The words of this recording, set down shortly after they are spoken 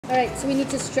All right, so we need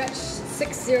to stretch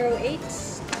 608.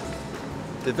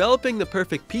 Developing the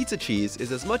perfect pizza cheese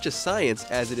is as much a science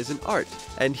as it is an art.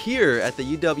 And here at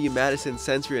the UW-Madison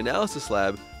Sensory Analysis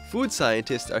Lab, food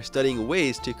scientists are studying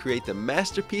ways to create the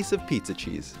masterpiece of pizza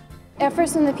cheese. At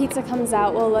first, when the pizza comes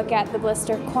out, we'll look at the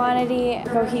blister quantity,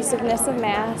 cohesiveness of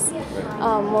mass.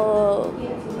 We'll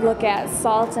look at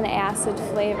salt and acid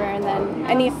flavor, and then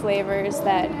any flavors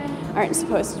that aren't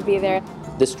supposed to be there.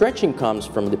 The stretching comes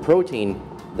from the protein.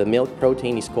 The milk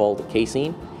protein is called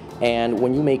casein. And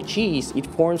when you make cheese, it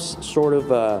forms sort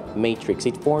of a matrix.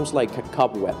 It forms like a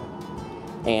cobweb.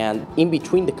 And in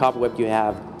between the cobweb, you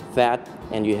have fat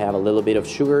and you have a little bit of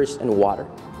sugars and water.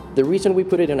 The reason we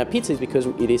put it on a pizza is because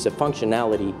it is a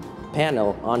functionality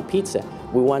panel on pizza.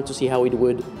 We want to see how it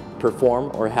would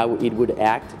perform or how it would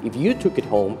act if you took it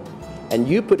home and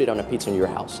you put it on a pizza in your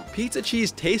house. Pizza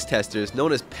cheese taste testers,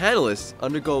 known as panelists,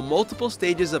 undergo multiple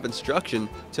stages of instruction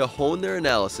to hone their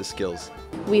analysis skills.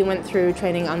 We went through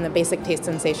training on the basic taste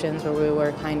sensations where we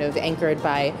were kind of anchored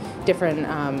by different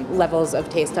levels of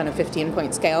taste on a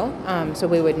 15-point scale. So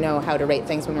we would know how to rate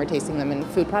things when we're tasting them in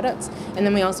food products. And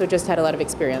then we also just had a lot of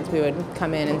experience. We would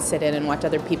come in and sit in and watch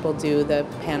other people do the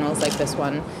panels like this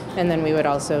one. And then we would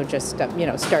also just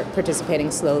start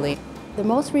participating slowly. The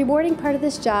most rewarding part of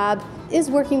this job is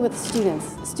working with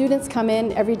students. Students come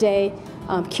in every day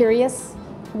curious,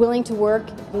 willing to work.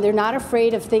 They're not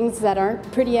afraid of things that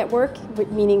aren't pretty at work,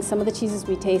 meaning some of the cheeses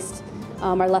we taste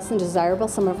are less than desirable.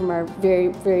 Some of them are very,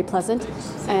 very pleasant.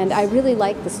 And I really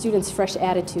like the students' fresh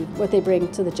attitude, what they bring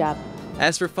to the job.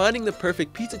 As for finding the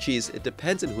perfect pizza cheese, it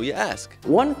depends on who you ask.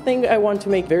 One thing I want to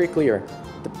make very clear,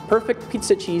 the perfect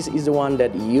pizza cheese is the one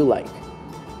that you like.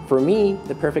 For me,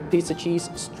 the perfect pizza cheese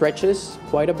stretches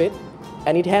quite a bit,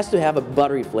 and it has to have a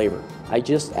buttery flavor. I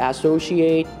just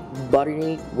associate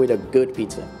buttery with a good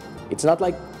pizza. It's not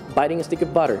like biting a stick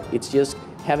of butter. It's just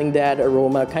having that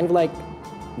aroma, kind of like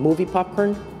movie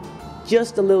popcorn.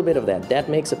 Just a little bit of that. That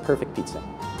makes a perfect pizza.